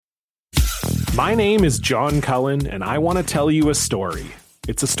My name is John Cullen, and I want to tell you a story.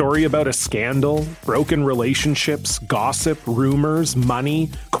 It's a story about a scandal, broken relationships, gossip, rumors, money,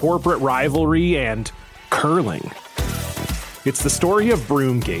 corporate rivalry, and curling. It's the story of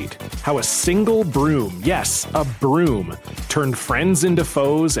Broomgate, how a single broom, yes, a broom, turned friends into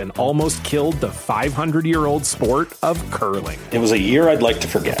foes and almost killed the 500-year-old sport of curling. It was a year I'd like to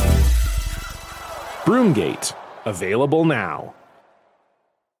forget. Broomgate, available now.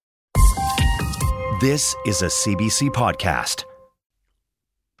 This is a CBC podcast.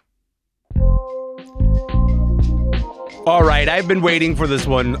 All right, I've been waiting for this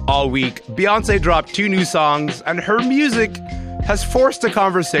one all week. Beyoncé dropped 2 new songs, and her music has forced a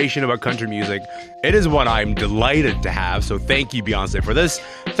conversation about country music. It is one I'm delighted to have, so thank you, Beyoncé, for this.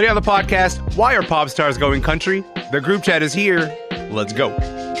 Today on the podcast, why are pop stars going country? The group chat is here. Let's go.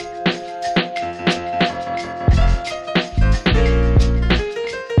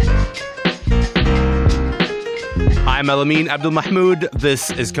 I'm Elamin Abdul Mahmoud. This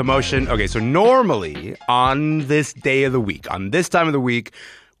is Commotion. Okay, so normally on this day of the week, on this time of the week,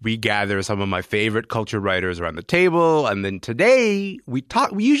 we gather some of my favorite culture writers around the table, and then today we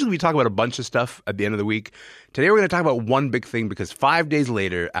usually talk about a bunch of stuff at the end of the week. Today we're going to talk about one big thing because 5 days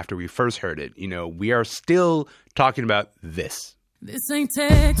later, after we first heard it, we are still talking about this. This ain't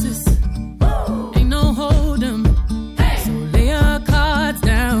Texas. Ain't no hold'em. Hey. So lay your cards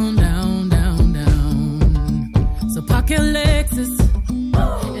down, down, down, down. So park your Lexus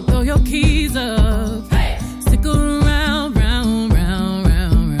and throw your keys up. Hey. Stick around, round, round,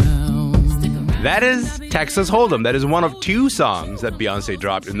 round, round. Stick around. That is Texas Hold'em. That is one of 2 songs that Beyoncé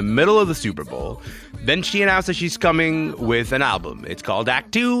dropped in the middle of the Super Bowl. Then she announced that she's coming with an album. It's called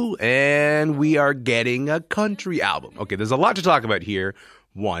Act 2, and we are getting a country album. Okay, there's a lot to talk about here.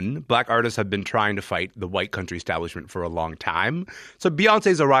 1, black artists have been trying to fight the white country establishment for a long time. So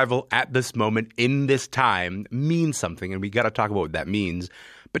Beyoncé's arrival at this moment in this time means something, and we got to talk about what that means.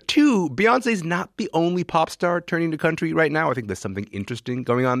 But 2, Beyoncé's not the only pop star turning to country right now. I think there's something interesting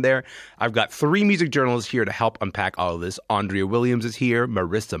going on there. I've got 3 music journalists here to help unpack all of this. Andrea Williams is here.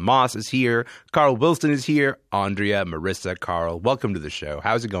 Marissa Moss is here. Carl Wilson is here. Andrea, Marissa, Carl, welcome to the show.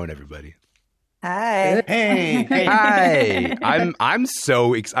 How's it going, everybody? Hi. Hey. Hi.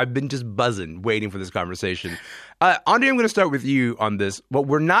 I've been just buzzing, waiting for this conversation. Andrea, I'm going to start with you on this. What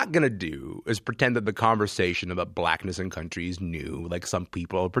we're not going to do is pretend that the conversation about blackness in country is new, like some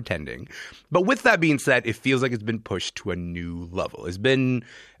people are pretending. But with that being said, it feels like it's been pushed to a new level. It's been,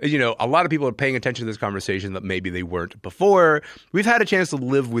 a lot of people are paying attention to this conversation that maybe they weren't before. We've had a chance to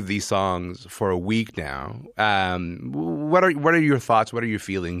live with these songs for a week now. What are your thoughts? What are your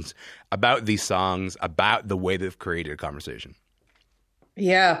feelings about these songs, about the way they've created a conversation?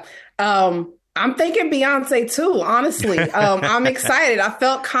 Yeah. I'm thinking Beyoncé too, honestly. I'm excited. I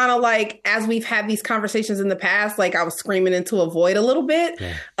felt kind of like, as we've had these conversations in the past, like I was screaming into a void a little bit.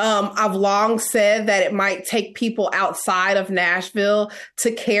 Yeah. I've long said that it might take people outside of Nashville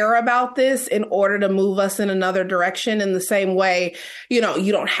to care about this in order to move us in another direction. In the same way, you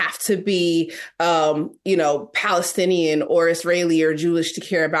don't have to be, Palestinian or Israeli or Jewish to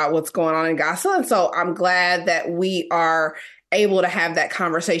care about what's going on in Gaza. And so I'm glad that we are able to have that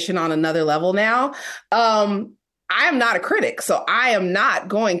conversation on another level now. I am not a critic, so I am not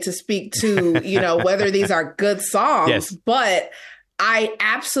going to speak to, whether these are good songs, yes. But I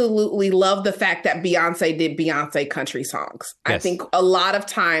absolutely love the fact that Beyoncé did Beyoncé country songs. Yes. I think a lot of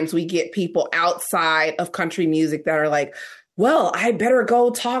times we get people outside of country music that are like, well, I better go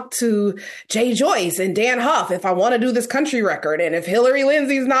talk to Jay Joyce and Dan Huff if I want to do this country record. And if Hillary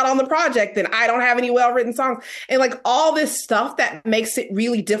Lindsey's not on the project, then I don't have any well-written songs. And like all this stuff that makes it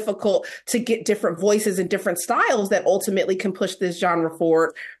really difficult to get different voices and different styles that ultimately can push this genre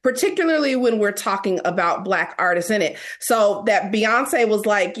forward, particularly when we're talking about black artists in it. So that Beyoncé was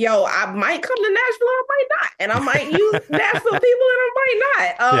like, yo, I might come to Nashville or I might not. And I might use Nashville people and I might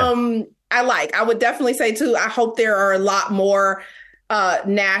not. I would definitely say too, I hope there are a lot more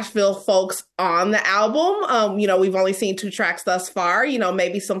Nashville folks on the album. We've only seen 2 tracks thus far,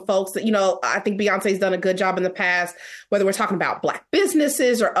 maybe some folks that, I think Beyonce's done a good job in the past, whether we're talking about black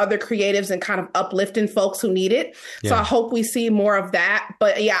businesses or other creatives and kind of uplifting folks who need it. Yeah. So I hope we see more of that.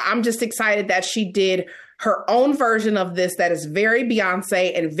 But yeah, I'm just excited that she did her own version of this that is very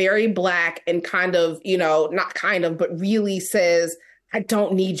Beyonce and very black and kind of, but really says, I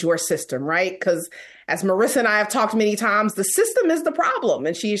don't need your system, right? Because as Marissa and I have talked many times, the system is the problem.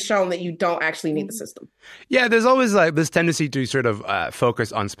 And she's shown that you don't actually need the system. Yeah, there's always like this tendency to sort of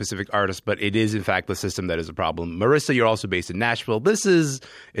focus on specific artists, but it is in fact the system that is a problem. Marissa, you're also based in Nashville. It's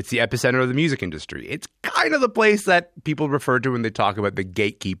the epicenter of the music industry. It's kind of the place that people refer to when they talk about the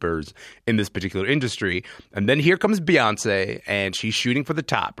gatekeepers in this particular industry. And then here comes Beyonce, and she's shooting for the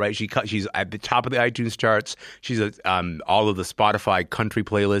top, right? She's at the top of the iTunes charts. She's at all of the Spotify country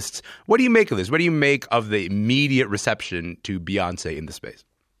playlists. What do you make of this? What do you make of the immediate reception to Beyonce in the space?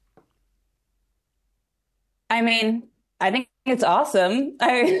 I mean, I think it's awesome.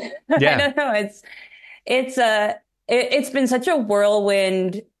 I don't know. It's been such a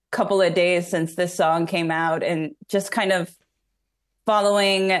whirlwind couple of days since this song came out, and just kind of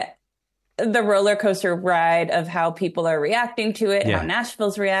following the roller coaster ride of how people are reacting to it, how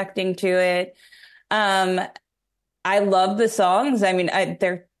Nashville's reacting to it. I love the songs. I mean,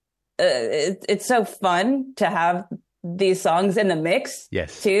 it's so fun to have these songs in the mix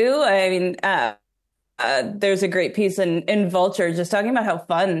too. I mean, there's a great piece in Vulture just talking about how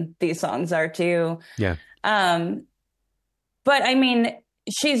fun these songs are too. Yeah. But I mean,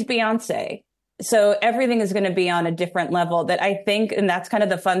 she's Beyonce. So everything is going to be on a different level that I think, and that's kind of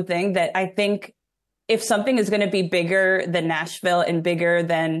the fun thing, that I think if something is going to be bigger than Nashville and bigger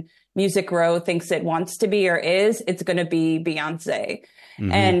than Music Row thinks it wants to be or is, it's going to be Beyonce.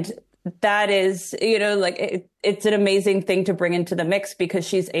 Mm-hmm. And that is, like it's an amazing thing to bring into the mix because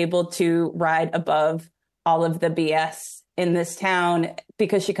she's able to ride above all of the BS in this town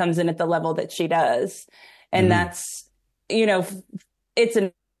because she comes in at the level that she does. And that's, it's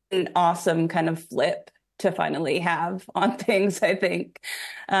an awesome kind of flip to finally have on things, I think.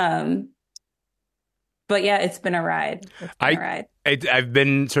 But yeah, it's been a ride. I've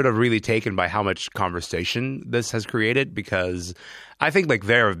been sort of really taken by how much conversation this has created because I think like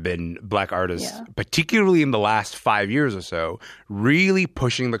there have been Black artists, particularly in the last 5 years or so, really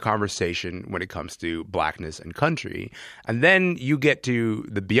pushing the conversation when it comes to Blackness and country. And then you get to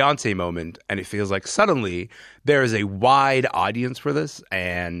the Beyonce moment and it feels like suddenly there is a wide audience for this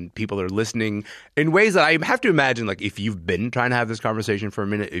and people are listening in ways that I have to imagine, like if you've been trying to have this conversation for a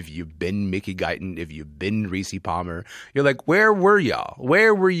minute, if you've been Mickey Guyton, if you've been Reese Palmer, you're like, where were y'all?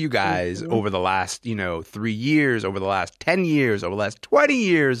 Where were you guys over the last, 3 years, over the last 10 years, over the last 20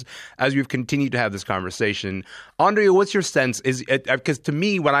 years as we've continued to have this conversation? Andrea, what's your sense? Because to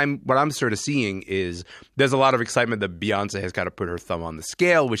me, what I'm sort of seeing is there's a lot of excitement that Beyonce has kind of put her thumb on the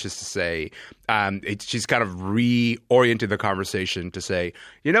scale, which is to say she's kind of reoriented the conversation to say,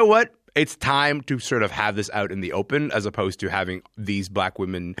 you know what? It's time to sort of have this out in the open as opposed to having these Black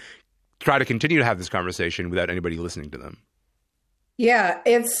women try to continue to have this conversation without anybody listening to them. Yeah,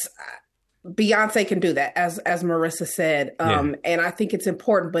 it's Beyonce can do that, as Marissa said. And I think it's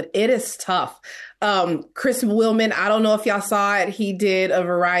important, but it is tough. Chris Willman, I don't know if y'all saw it. He did a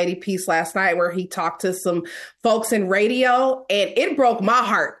Variety piece last night where he talked to some folks in radio and it broke my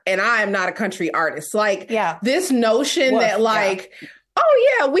heart. And I am not a country artist. This notion that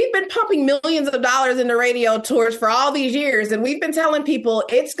oh, yeah, we've been pumping millions of dollars into radio tours for all these years. And we've been telling people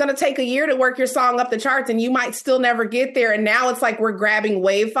it's going to take a year to work your song up the charts and you might still never get there. And now it's like we're grabbing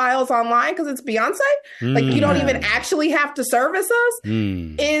WAV files online because it's Beyonce. Like you don't even actually have to service us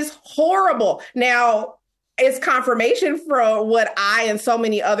is horrible. Now, it's confirmation for what I and so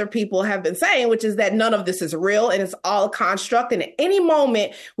many other people have been saying, which is that none of this is real and it's all a construct. And at any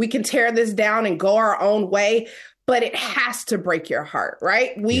moment, we can tear this down and go our own way. But it has to break your heart,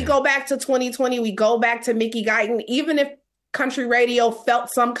 right? We go back to 2020. We go back to Mickey Guyton. Even if country radio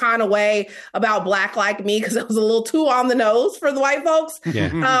felt some kind of way about Black Like Me, because it was a little too on the nose for the white folks.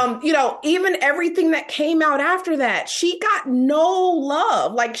 Even everything that came out after that, she got no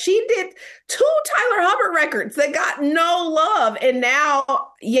love. Like she did 2 Tyler Hubbard records that got no love. And now,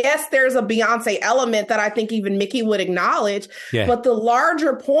 yes, there's a Beyonce element that I think even Mickey would acknowledge. Yeah. But the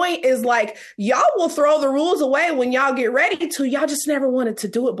larger point is like, y'all will throw the rules away when y'all get ready to. Y'all just never wanted to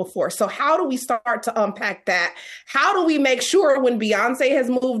do it before. So how do we start to unpack that? How do we make sure when Beyonce has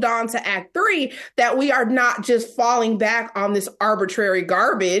moved on to Act 3 that we are not just falling back on this arbitrary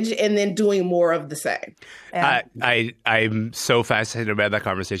garbage and then doing more of the same? Yeah. I'm so fascinated about that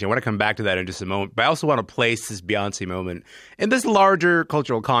conversation. I want to come back to that in just a moment, but I also want to place this Beyonce moment in this larger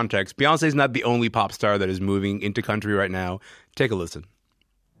cultural context. Beyonce is not the only pop star that is moving into country right now. Take a listen.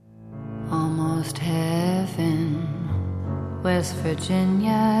 Almost heaven, West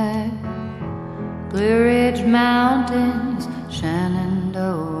Virginia, Blue Ridge Mountains,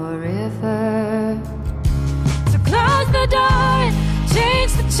 Shenandoah River. So close the door and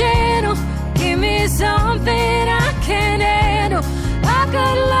change the channel. Give me something I can handle. I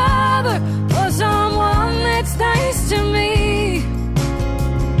could love her or someone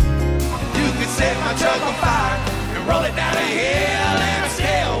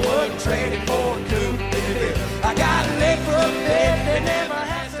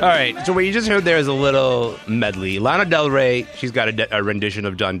All right, so what you just heard there is a little medley. Lana Del Rey, she's got a rendition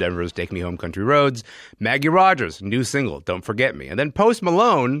of John Denver's Take Me Home Country Roads. Maggie Rogers, new single, Don't Forget Me. And then Post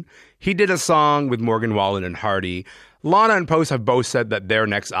Malone, he did a song with Morgan Wallen and Hardy. Lana and Post have both said that their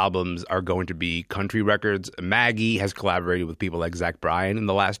next albums are going to be country records. Maggie has collaborated with people like Zach Bryan in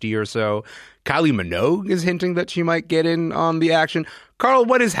the last year or so. Kylie Minogue is hinting that she might get in on the action. Carl,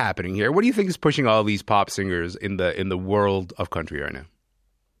 what is happening here? What do you think is pushing all these pop singers in the world of country right now?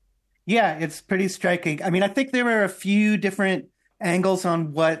 Yeah, it's pretty striking. I mean, I think there are a few different angles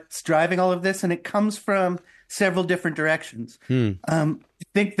on what's driving all of this, and it comes from several different directions. I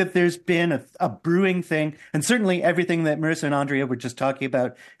think that there's been a brewing thing, and certainly everything that Marissa and Andrea were just talking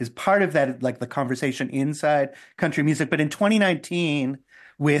about is part of that, like the conversation inside country music. But in 2019,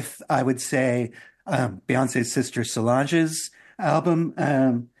 with, I would say, Beyonce's sister Solange's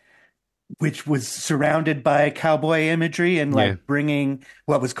album, which was surrounded by cowboy imagery and like bringing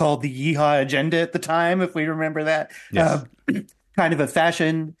what was called the Yeehaw agenda at the time, if we remember that, kind of a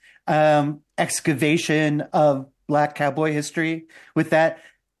fashion excavation of Black cowboy history. With that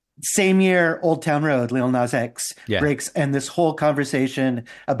same year, Old Town Road, Lil Nas X breaks, and this whole conversation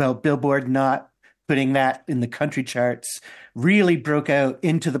about Billboard not putting that in the country charts really broke out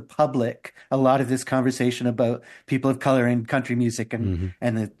into the public. A lot of this conversation about people of color in country music and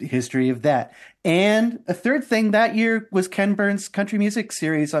the history of that. And a third thing that year was Ken Burns' country music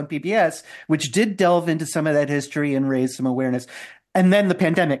series on PBS, which did delve into some of that history and raise some awareness. And then the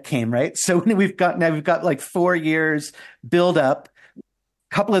pandemic came, right? So we've got like 4 years build up, a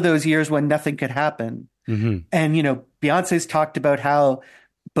couple of those years when nothing could happen. And, you know, Beyonce's talked about how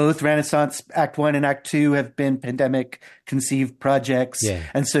both Renaissance Act 1 and Act 2 have been pandemic conceived projects.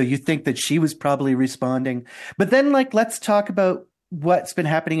 And so you think that she was probably responding. But then, like, let's talk about what's been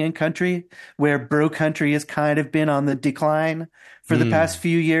happening in country, where bro country has kind of been on the decline for the past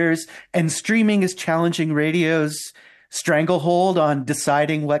few years. And streaming is challenging radio's stranglehold on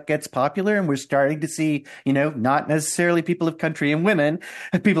deciding what gets popular. And we're starting to see, you know, not necessarily people of country and women,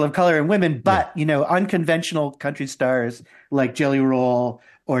 people of color and women, but, you know, unconventional country stars like Jelly Roll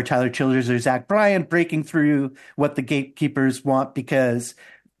or Tyler Childers or Zach Bryan breaking through what the gatekeepers want because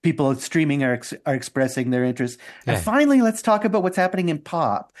people streaming are expressing their interest. And finally, let's talk about what's happening in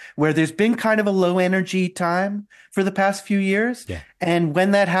pop, where there's been kind of a low energy time for the past few years. And when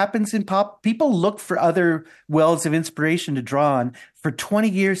that happens in pop, people look for other wells of inspiration to draw on. For 20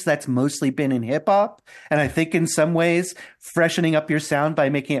 years, that's mostly been in hip hop. And I think in some ways, freshening up your sound by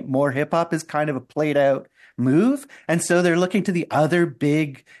making it more hip hop is kind of a played out move. And so they're looking to the other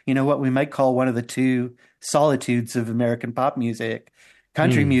big, you know, what we might call one of the two solitudes of American pop music,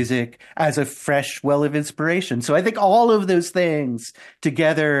 country music, as a fresh well of inspiration. So I think all of those things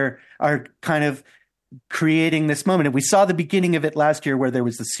together are kind of creating this moment. And we saw the beginning of it last year, where there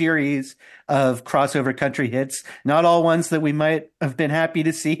was a series of crossover country hits, not all ones that we might have been happy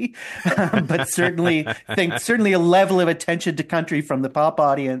to see, but certainly a level of attention to country from the pop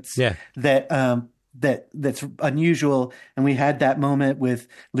audience that's unusual. And we had that moment with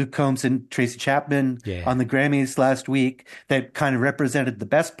Luke Combs and Tracy Chapman on the Grammys last week that kind of represented the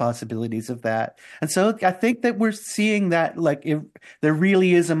best possibilities of that. And so I think that we're seeing that, like, there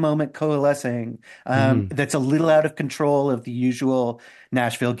really is a moment coalescing that's a little out of control of the usual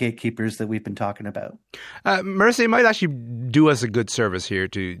Nashville gatekeepers that we've been talking about. Marissa, it might actually do us a good service here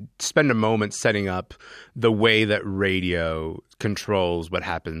to spend a moment setting up the way that radio controls what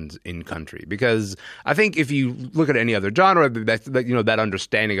happens in country. Because I think if you look at any other genre, that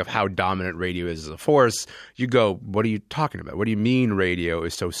understanding of how dominant radio is as a force, you go, what are you talking about? What do you mean radio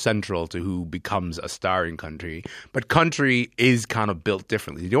is so central to who becomes a star in country? But country is kind of built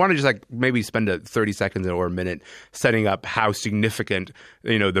differently. Do you want to just like maybe spend 30 seconds or a minute setting up how significant,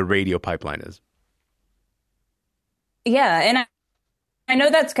 you know, the radio pipeline is? Yeah, and I know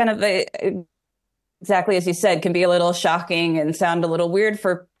that's kind of exactly as you said, can be a little shocking and sound a little weird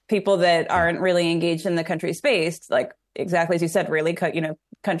for people that aren't really engaged in the country space. Like exactly as you said, really,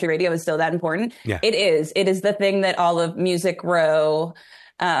 country radio is still that important. Yeah. It is. It is the thing that all of Music Row,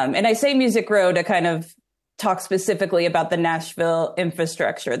 and I say Music Row to kind of talk specifically about the Nashville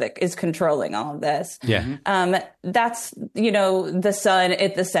infrastructure that is controlling all of this. Yeah. That's, the sun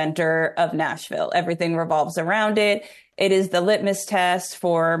at the center of Nashville. Everything revolves around it. It is the litmus test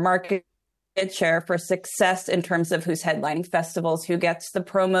for market share, for success in terms of who's headlining festivals, who gets the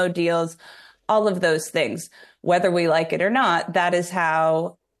promo deals, all of those things. Whether we like it or not, that is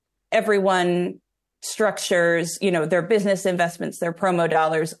how everyone structures, their business investments, their promo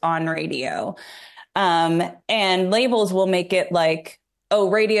dollars on radio. And labels will make it like oh,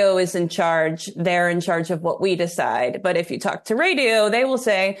 radio is in charge. They're in charge of what we decide. But if you talk to radio, they will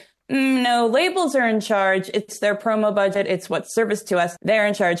say, no, labels are in charge. It's their promo budget. It's what's service to us. They're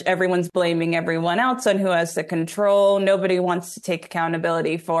in charge. Everyone's blaming everyone else on who has the control. Nobody wants to take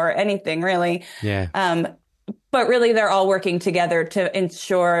accountability for anything, really. Yeah. But really, they're all working together to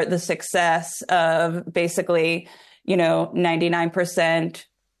ensure the success of basically, 99%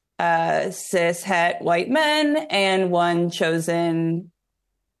 cis het white men and one chosen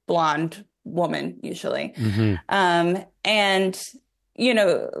blonde woman, usually. Mm-hmm. And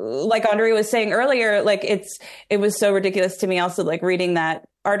like Andre was saying earlier, like it was so ridiculous to me also, like reading that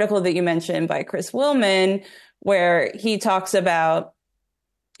article that you mentioned by Chris Willman, where he talks about,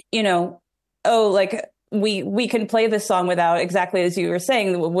 like we can play this song without, exactly as you were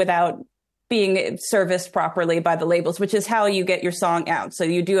saying, without being serviced properly by the labels, which is how you get your song out. So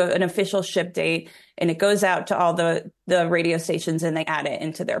you do an official ship date and it goes out to all the radio stations and they add it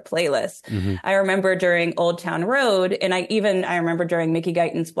into their playlist. Mm-hmm. I remember during Old Town Road, and I remember during Mickey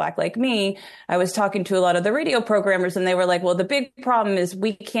Guyton's Black Like Me, I was talking to a lot of the radio programmers and they were like, well, the big problem is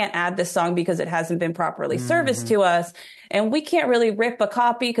we can't add this song because it hasn't been properly serviced to us. And we can't really rip a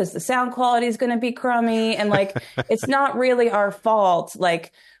copy because the sound quality is going to be crummy. And like, it's not really our fault.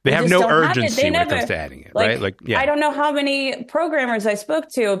 Like, they have no urgency when it comes to adding it, right? Like, I don't know how many programmers I spoke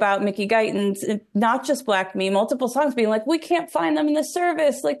to about Mickey Guyton's, not just Black Me, multiple songs being like, we can't find them in the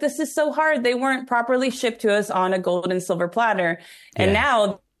service. Like, this is so hard. They weren't properly shipped to us on a gold and silver platter. And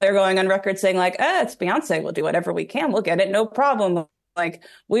now they're going on record saying like, it's Beyonce. We'll do whatever we can. We'll get it. No problem. Like,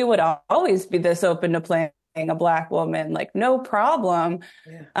 we would always be this open to playing a Black woman, like, no problem.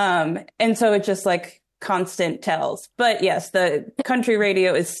 And so it just like constant tells. But yes, the country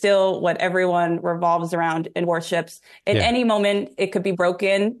radio is still what everyone revolves around and worships. At any moment, it could be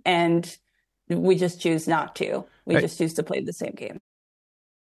broken, and we just choose not to. We just choose to play the same game.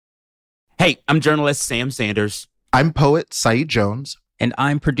 Hey, I'm journalist Sam Sanders. I'm poet Saeed Jones. And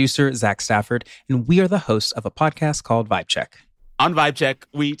I'm producer Zach Stafford, and we are the hosts of a podcast called Vibe Check. On Vibe Check,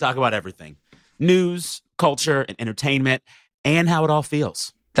 we talk about everything. News, culture, and entertainment, and how it all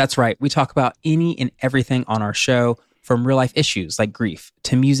feels. That's right. We talk about any and everything on our show, from real-life issues like grief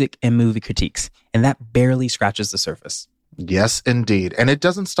to music and movie critiques, and that barely scratches the surface. Yes, indeed. And it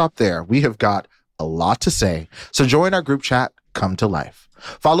doesn't stop there. We have got a lot to say. So join our group chat, Come to Life.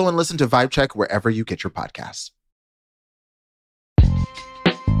 Follow and listen to Vibe Check wherever you get your podcasts.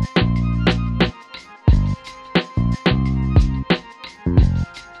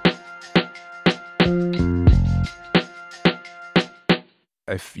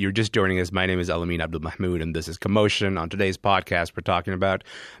 If you're just joining us, my name is Alamin Abdul Mahmoud, and this is Commotion. On today's podcast, we're talking about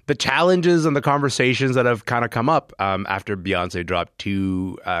the challenges and the conversations that have kind of come up after Beyonce dropped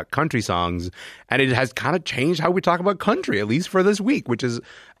 2 country songs, and it has kind of changed how we talk about country, at least for this week, which is,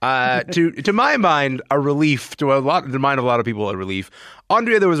 to my mind, a relief. To the mind of a lot of people, a relief.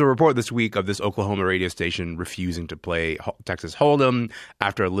 Andrea, there was a report this week of this Oklahoma radio station refusing to play Texas Hold'em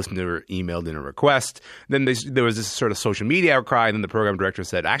after a listener emailed in a request. Then there was this sort of social media outcry, and then the program director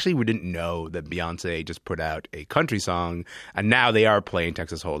said, actually, we didn't know that Beyonce just put out a country song, and now they are playing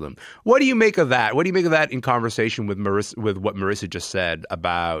Texas Hold'em. What do you make of that? What do you make of that in conversation with what Marissa just said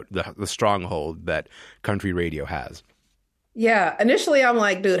about the stronghold that country radio has? Yeah, initially I'm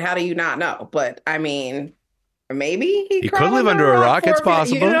like, dude, how do you not know? But I mean, maybe he could live under a rock. It's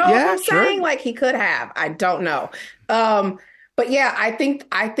possible. You know yeah, what I'm saying? Like, he could have. I don't know. But yeah, I think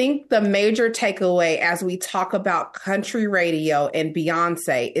the major takeaway as we talk about country radio and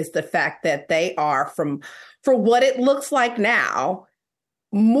Beyonce is the fact that they are, for what it looks like now,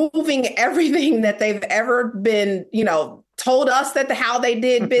 moving everything that they've ever been, told us that how they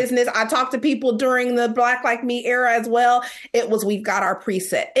did business. I talked to people during the Black Like Me era as well. It was, we've got our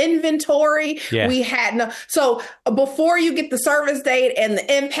preset inventory. Yeah. We had so before you get the service date and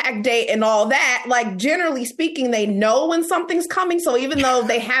the impact date and all that, like, generally speaking, they know when something's coming. So even though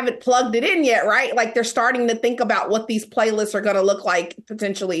they haven't plugged it in yet, right? Like, they're starting to think about what these playlists are going to look like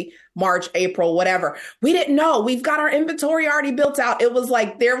potentially March, April, whatever. We didn't know. We've got our inventory already built out. It was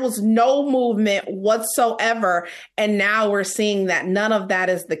like there was no movement whatsoever. And now we're seeing that none of that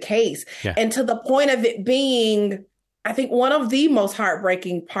is the case. Yeah. And to the point of it being, I think, one of the most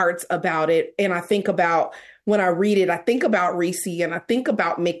heartbreaking parts about it, and I think about when I read it, I think about Reese and I think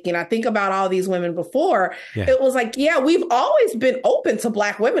about Mickey and I think about all these women before. Yeah. It was like, yeah, we've always been open to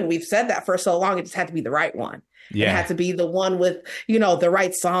Black women. We've said that for so long. It just had to be the right one. Yeah. It had to be the one with, the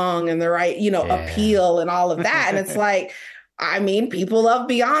right song and the right, appeal and all of that. And it's like, I mean, people love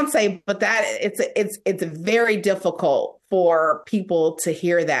Beyonce, but that it's very difficult for people to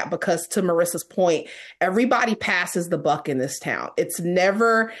hear that, because to Marissa's point, everybody passes the buck in this town. It's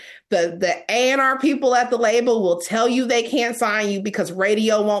never the A&R people at the label will tell you they can't sign you because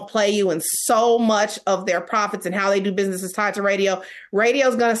radio won't play you, and so much of their profits and how they do business is tied to radio.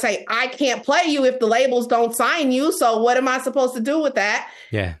 Radio's going to say, I can't play you if the labels don't sign you. So what am I supposed to do with that?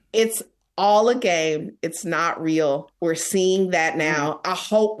 Yeah. It's all a game. It's not real. We're seeing that now. I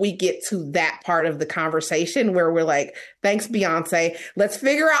hope we get to that part of the conversation where we're like, thanks, Beyonce. Let's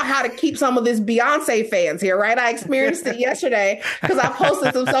figure out how to keep some of this Beyonce fans here, right? I experienced it yesterday because I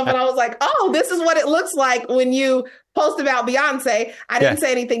posted some stuff and I was like, oh, this is what it looks like when you post about Beyonce. I didn't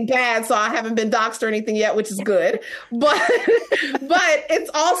say anything bad, so I haven't been doxxed or anything yet, which is good. But it's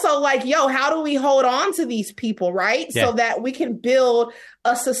also like, yo, how do we hold on to these people, right? So that we can build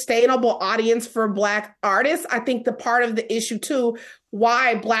a sustainable audience for Black artists. I think the part of the issue too,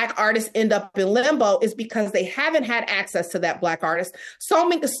 why Black artists end up in limbo, is because they haven't had access to that Black artist.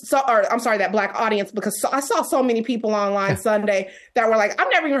 That Black audience, because I saw so many people online Sunday that were like, I've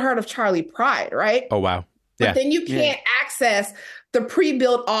never even heard of Charlie Pride, right? Oh, wow. But then you can't access the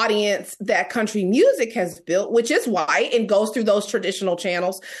pre-built audience that country music has built, which is white and goes through those traditional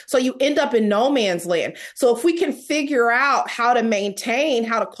channels. So you end up in no man's land. So if we can figure out how to maintain,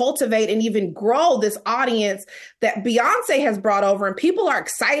 how to cultivate, and even grow this audience that Beyonce has brought over, and people are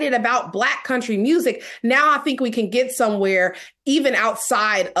excited about Black country music, now I think we can get somewhere even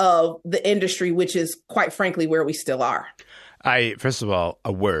outside of the industry, which is quite frankly where we still are. First of all,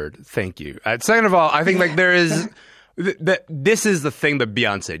 a word. Thank you. Second of all, I think like there is this is the thing that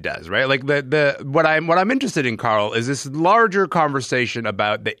Beyonce does, right? Like what I'm interested in, Carl, is this larger conversation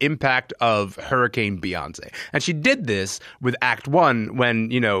about the impact of Hurricane Beyonce. And she did this with Act One when,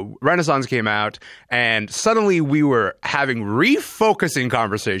 Renaissance came out, and suddenly we were having refocusing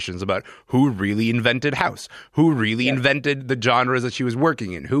conversations about who really invented house, who really invented the genres that she was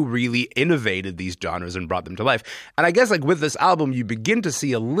working in, who really innovated these genres and brought them to life. And I guess like with this album, you begin to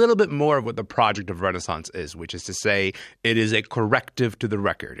see a little bit more of what the project of Renaissance is, which is to say, it is a corrective to the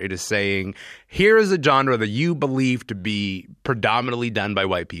record. It is saying, here is a genre that you believe to be predominantly done by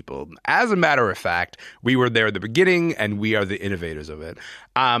white people. As a matter of fact, we were there at the beginning, and we are the innovators of it.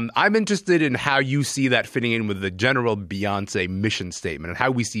 I'm interested in how you see that fitting in with the general Beyonce mission statement and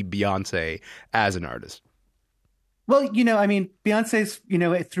how we see Beyonce as an artist. Well, Beyonce's,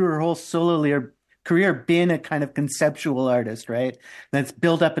 through her whole solo career been a kind of conceptual artist, right? That's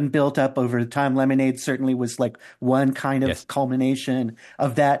built up over time. Lemonade certainly was like one kind of culmination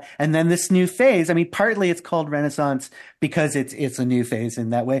of that. And then this new phase, partly it's called Renaissance because it's a new phase in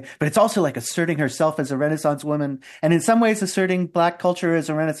that way, but it's also like asserting herself as a Renaissance woman, and in some ways asserting Black culture as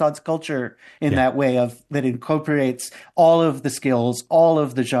a Renaissance culture in that way that incorporates all of the skills, all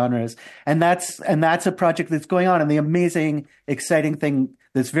of the genres. And that's a project that's going on. And the amazing, exciting thing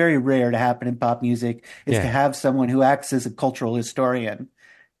that's very rare to happen in pop music is to have someone who acts as a cultural historian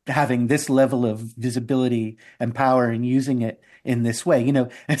having this level of visibility and power and using it in this way.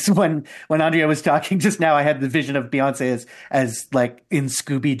 It's when Andrea was talking just now, I had the vision of Beyonce as like in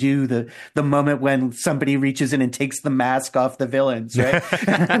Scooby-Doo, the moment when somebody reaches in and takes the mask off the villains, right?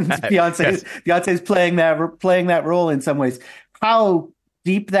 And Beyonce's playing that role in some ways. How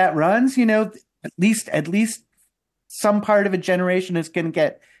deep that runs, at least some part of a generation is going to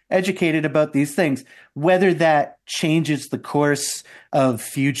get educated about these things. Whether that changes the course of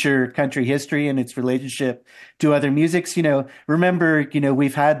future country history and its relationship to other musics, remember,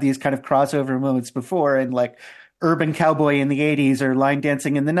 we've had these kind of crossover moments before, and like Urban Cowboy in the 80s or line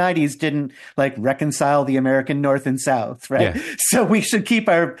dancing in the 90s didn't like reconcile the American North and South, right? Yeah. So we should keep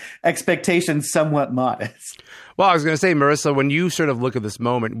our expectations somewhat modest. Well, I was going to say, Marissa, when you sort of look at this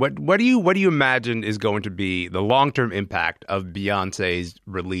moment, what do you imagine is going to be the long-term impact of Beyonce's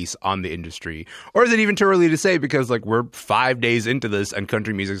release on the industry? Or is it even too early to say, because like we're 5 days into this and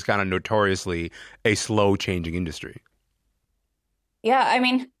country music is kind of notoriously a slow-changing industry? Yeah,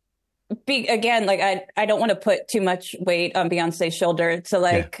 again, like I don't want to put too much weight on Beyonce's shoulder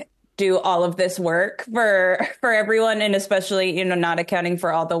to do all of this work for everyone, and especially not accounting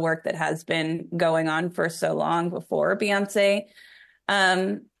for all the work that has been going on for so long before Beyonce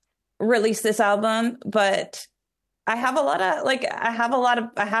released this album. But I have to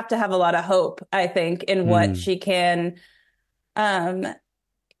have a lot of hope, I think, in what she can.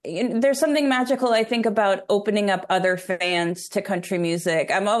 There's something magical, I think, about opening up other fans to country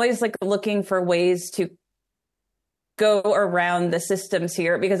music. I'm always like looking for ways to go around the systems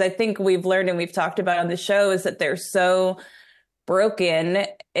here, because I think we've learned and we've talked about on the show is that they're so broken,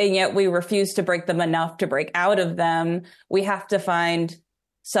 and yet we refuse to break them enough to break out of them. We have to find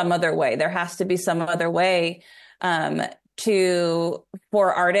some other way. There has to be some other way for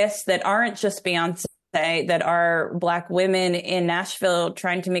artists that aren't just Beyoncé, that are Black women in Nashville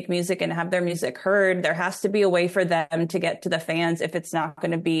trying to make music and have their music heard. There has to be a way for them to get to the fans if it's not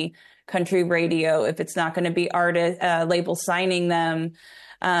going to be country radio, if it's not going to be labels signing them.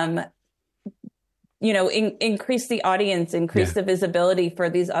 Increase the audience, increase the visibility for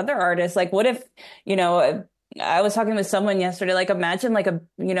these other artists. Like, what if, I was talking with someone yesterday, like imagine like a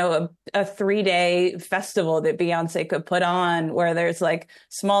 3-day festival that Beyonce could put on where there's like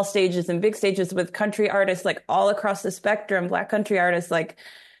small stages and big stages with country artists, like all across the spectrum, Black country artists. Like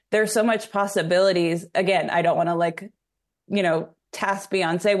there's so much possibilities. Again, I don't want to task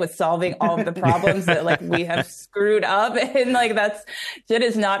Beyonce with solving all of the problems that like we have screwed up. And like that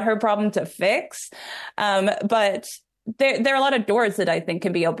is not her problem to fix. But there are a lot of doors that I think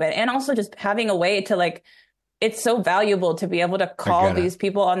can be open, and also just having a way to like, it's so valuable to be able to call these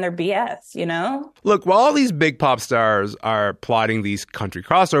people on their BS, Look, while all these big pop stars are plotting these country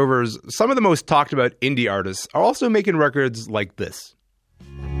crossovers, some of the most talked about indie artists are also making records like this.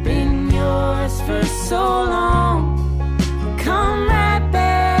 Been yours for so long, come right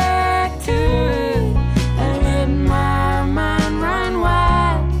back to it, and let my mind run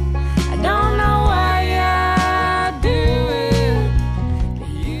wild. I don't know why I do it.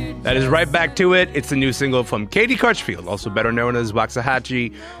 That is Right Back to It. It's the new single from Katie Crutchfield, also better known as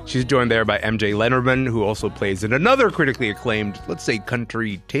Waxahachie. She's joined there by MJ Lennerman, who also plays in another critically acclaimed, let's say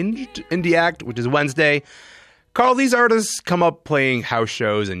country-tinged indie act, which is Wednesday. Carl, these artists come up playing house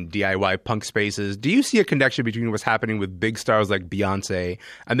shows and DIY punk spaces. Do you see a connection between what's happening with big stars like Beyonce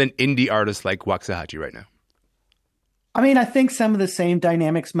and then indie artists like Waxahachie right now? I mean, I think some of the same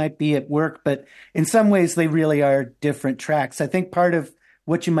dynamics might be at work, but in some ways they really are different tracks. I think part of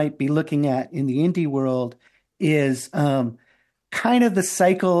what you might be looking at in the indie world is kind of the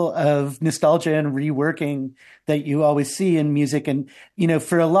cycle of nostalgia and reworking that you always see in music. And,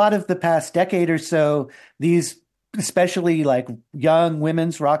 for a lot of the past decade or so, these especially like young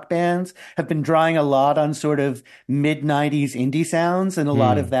women's rock bands have been drawing a lot on sort of mid-90s indie sounds and a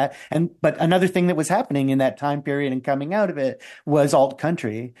lot of that. But another thing that was happening in that time period and coming out of it was alt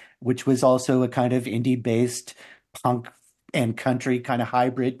country, which was also a kind of indie-based punk and country kind of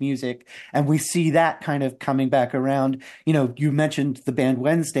hybrid music. And we see that kind of coming back around. You mentioned the band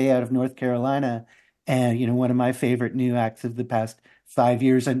Wednesday out of North Carolina, and, one of my favorite new acts of the past 5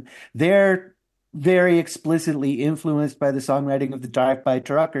 years. And they're very explicitly influenced by the songwriting of the Drive-By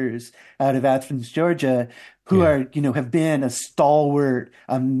Truckers out of Athens, Georgia, who are, have been a stalwart,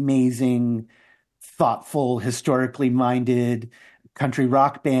 amazing, thoughtful, historically minded country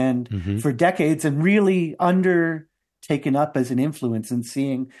rock band for decades, and really taken up as an influence, and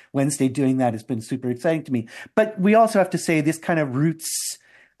seeing Wednesday doing that has been super exciting to me. But we also have to say this kind of roots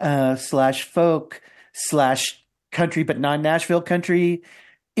 /folk /country, but non-Nashville country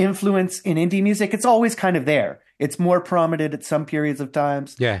influence in indie music, it's always kind of there. It's more prominent at some periods of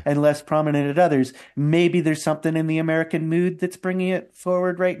times and less prominent at others. Maybe there's something in the American mood that's bringing it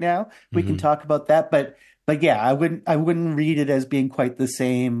forward right now. We can talk about that. But yeah, I wouldn't read it as being quite the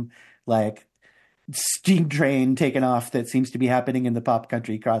same, like, steam train taken off that seems to be happening in the pop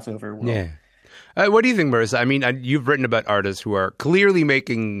country crossover world. Yeah. What do you think, Marissa? I mean, you've written about artists who are clearly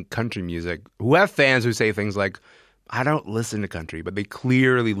making country music, who have fans who say things like, I don't listen to country, but they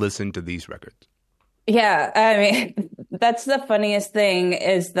clearly listen to these records. Yeah, I mean, that's the funniest thing,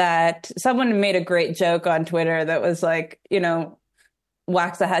 is that someone made a great joke on Twitter that was like,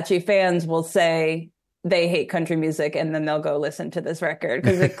 Waxahachie fans will say they hate country music and then they'll go listen to this record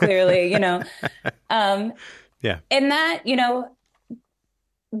because it clearly, yeah. And that,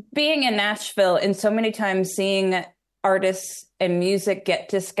 being in Nashville and so many times seeing artists and music get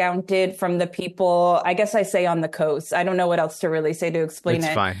discounted from the people, I guess I say on the coast. I don't know what else to really say to explain it.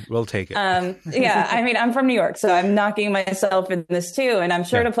 It's fine. We'll take it. Yeah. I mean, I'm from New York, so I'm knocking myself in this too. And I'm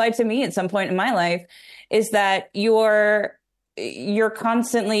sure it applied to me at some point in my life, is that you're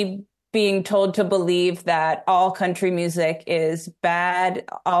constantly being told to believe that all country music is bad,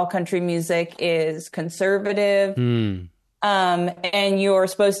 all country music is conservative. And you're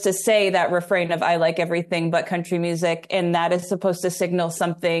supposed to say that refrain of, I like everything but country music. And that is supposed to signal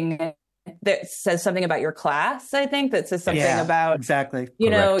something that says something about your class, I think, that says something about, exactly,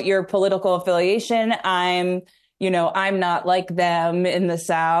 your political affiliation. I'm not like them in the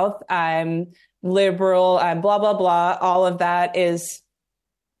South. I'm liberal. I'm blah, blah, blah. All of that is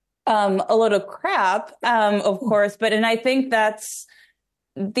a load of crap, of course. And I think that's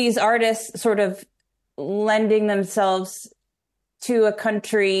these artists sort of lending themselves to a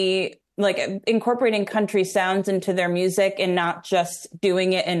country, like incorporating country sounds into their music and not just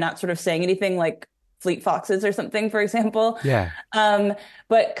doing it and not sort of saying anything like Fleet Foxes or something, for example. Yeah.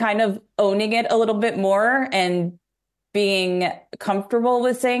 But kind of owning it a little bit more and being comfortable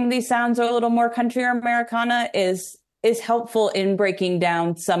with saying these sounds are a little more country or Americana is helpful in breaking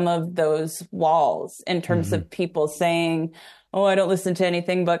down some of those walls in terms of people saying, oh, I don't listen to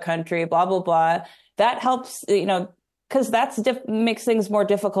anything but country, blah, blah, blah. That helps, because that's makes things more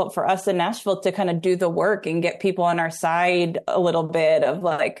difficult for us in Nashville to kind of do the work and get people on our side a little bit of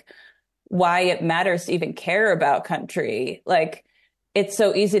like why it matters to even care about country. Like, it's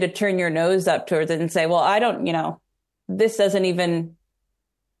so easy to turn your nose up towards it and say, well, I don't, this doesn't even,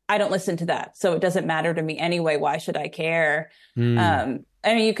 I don't listen to that, so it doesn't matter to me anyway. Why should I care?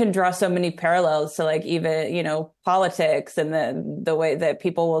 I mean, you can draw so many parallels to like even, politics and the way that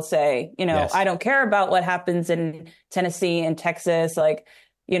people will say, yes, I don't care about what happens in Tennessee and Texas. Like,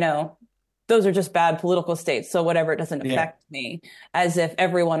 those are just bad political states. So whatever, it doesn't affect me, as if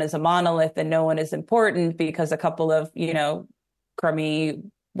everyone is a monolith and no one is important because a couple of, crummy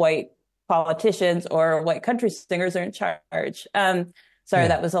white politicians or white country singers are in charge. Sorry,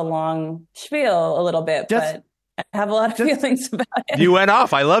 that was a long spiel a little bit, but I have a lot of feelings about it. You went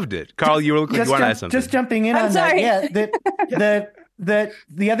off. I loved it. Carl, you want to add something? Just jumping in on that. Yeah.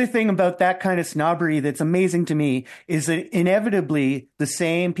 The other thing about that kind of snobbery that's amazing to me is that inevitably the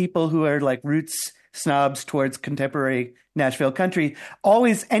same people who are like roots snobs towards contemporary Nashville country,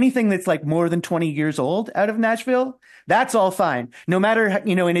 always anything that's like more than 20 years old out of Nashville, that's all fine. No matter,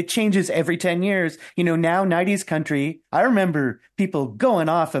 and it changes every 10 years. Now 90s country, I remember people going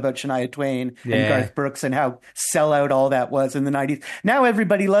off about Shania Twain and Garth Brooks and how sellout all that was in the 90s. Now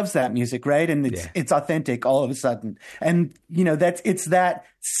everybody loves that music, right? And it's authentic all of a sudden. And, it's that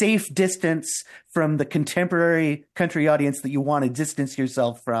safe distance from the contemporary country audience that you want to distance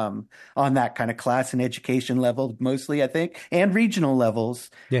yourself from on that kind of class and education level, mostly, I think, and regional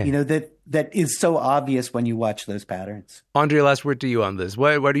levels, that is so obvious when you watch those patterns. Andrea, last word to you on this.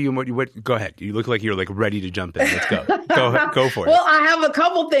 What go ahead. You look like you're like ready to jump in. Let's go. Go for it. Well, I have a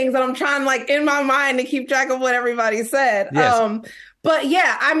couple things that I'm trying like in my mind to keep track of what everybody said. Yes. But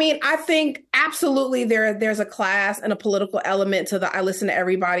yeah, I mean, I think absolutely there's a class and a political element to the I listen to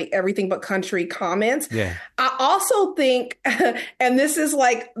everything but country comments. Yeah. I also think, and this is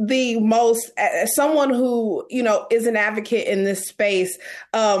like the most, as someone who, is an advocate in this space,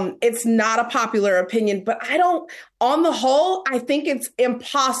 it's not a popular opinion, but on the whole, I think it's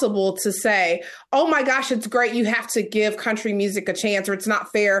impossible to say, oh my gosh, it's great, you have to give country music a chance, or it's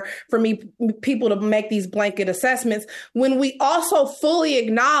not fair for people to make these blanket assessments, when we also fully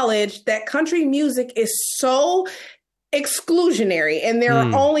acknowledge that country music is so exclusionary and there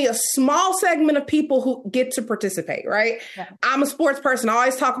are only a small segment of people who get to participate, right? Yeah. I'm a sports person. I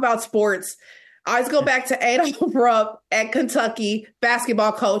always talk about sports. I always go back to Adolph Rupp at Kentucky,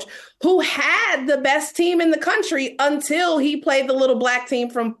 basketball coach, who had the best team in the country until he played the little black team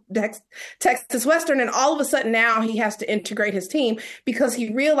from Texas Western. And all of a sudden now he has to integrate his team because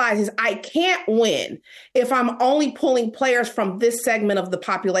he realizes I can't win if I'm only pulling players from this segment of the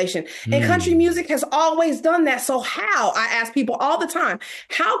population. And country music has always done that. So how? I ask people all the time,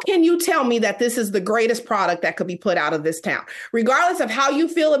 how can you tell me that this is the greatest product that could be put out of this town? Regardless of how you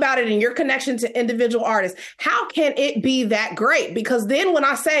feel about it and your connection to individual artists, how can it be that great? Because then when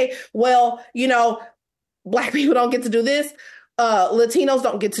I say, well, Black people don't get to do this, Latinos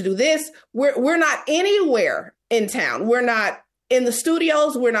don't get to do this, we're not anywhere in town. We're not in the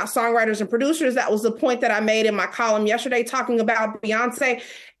studios. We're not songwriters and producers. That was the point that I made in my column yesterday, talking about Beyoncé.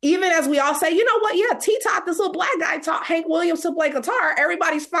 Even as we all say, you know what? Yeah, T-Tot, this little black guy, taught Hank Williams to play guitar.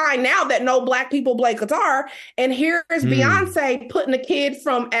 Everybody's fine now that no black people play guitar. And here's Beyoncé putting a kid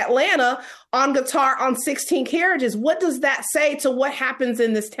from Atlanta on guitar on 16 Carriages. What does that say to what happens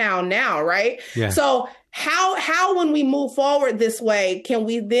in this town now, right? Yeah. So how when we move forward this way, can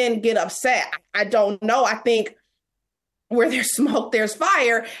we then get upset? I don't know. I think where there's smoke, there's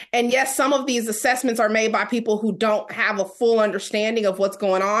fire. And yes, some of these assessments are made by people who don't have a full understanding of what's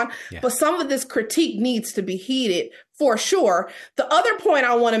going on. Yeah. But some of this critique needs to be heeded for sure. The other point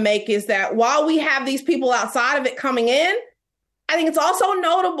I want to make is that while we have these people outside of it coming in, I think it's also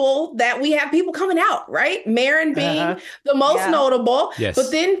notable that we have people coming out, right? Marin being the most notable. Yes.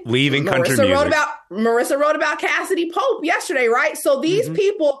 But then leaving country music. Marissa wrote about Cassidy Pope yesterday, right? So these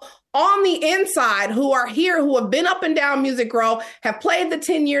people on the inside who are here, who have been up and down Music Row, have played the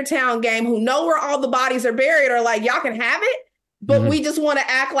 10-year town game, who know where all the bodies are buried, are like, y'all can have it. but we just want to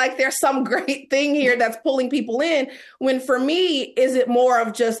act like there's some great thing here that's pulling people in. When for me, is it more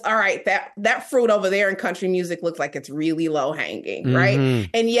of just, all right, that fruit over there in country music looks like it's really low hanging, right?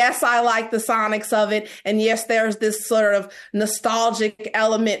 And yes, I like the sonics of it. And yes, there's this sort of nostalgic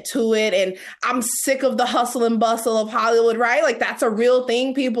element to it. And I'm sick of the hustle and bustle of Hollywood, right? Like that's a real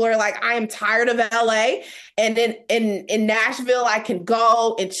thing. People are like, I am tired of LA. And then in Nashville, I can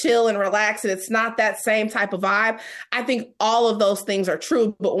go and chill and relax, and it's not that same type of vibe. I think all of those things are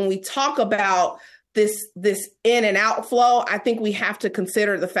true. But when we talk about this in and out flow, I think we have to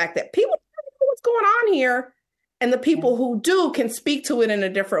consider the fact that people don't know what's going on here. And the people who do can speak to it in a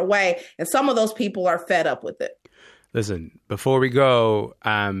different way. And some of those people are fed up with it. Listen, before we go,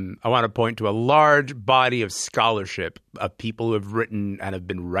 I want to point to a large body of scholarship of people who have written and have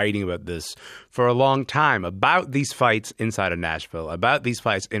been writing about this for a long time, about these fights inside of Nashville, about these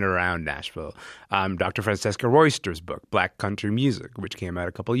fights in and around Nashville. Dr. Francesca Royster's book, Black Country Music, which came out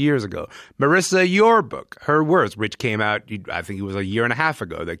a couple of years ago. Marissa, your book, Her Words, which came out, I think it was a year and a half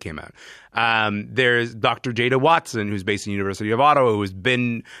ago that came out. There's Dr. Jada Watson, who's based in the University of Ottawa, who's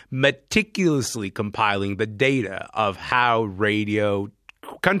been meticulously compiling the data of how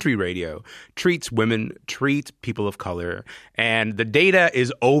country radio treats women, treats people of color. And the data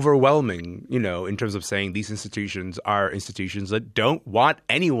is overwhelming, in terms of saying these institutions are institutions that don't want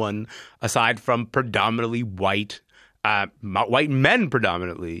anyone aside from predominantly white men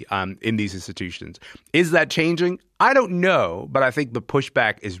predominantly in these institutions. Is that changing? I don't know, but I think the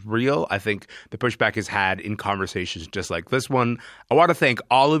pushback is real. I think the pushback is had in conversations just like this one. I want to thank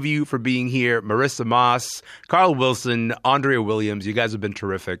all of you for being here. Marissa Moss, Carl Wilson, Andrea Williams, you guys have been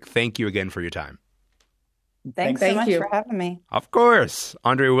terrific. Thank you again for your time. Thanks so much for having me. Of course.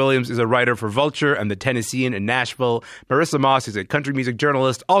 Andrea Williams is a writer for Vulture and The Tennessean in Nashville. Marissa Moss is a country music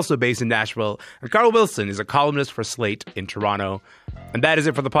journalist, also based in Nashville. And Carl Wilson is a columnist for Slate in Toronto. And that is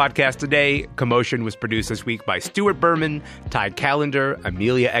it for the podcast today. Commotion was produced this week by Stuart Berman, Ty Callender,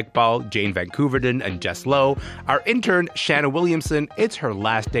 Amelia Ekbal, Jane Vancouverden, and Jess Lowe. Our intern, Shanna Williamson, it's her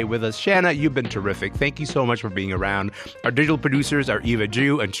last day with us. Shanna, you've been terrific. Thank you so much for being around. Our digital producers are Eva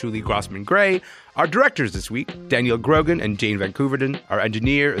Jew and Julie Grossman-Gray. Our directors this week, Daniel Grogan and Jane Vancouverden. Our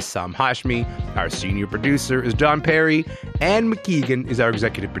engineer is Sam Hashmi. Our senior producer is John Perry. Anne McKeegan is our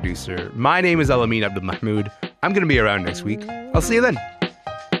executive producer. My name is Alamin Abdul-Mahmoud. I'm going to be around next week. I'll see you then.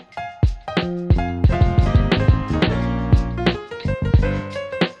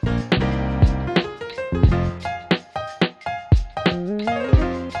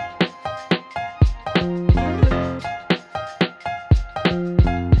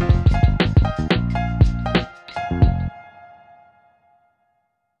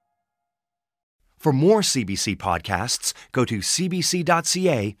 For more CBC podcasts, go to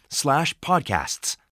cbc.ca/podcasts.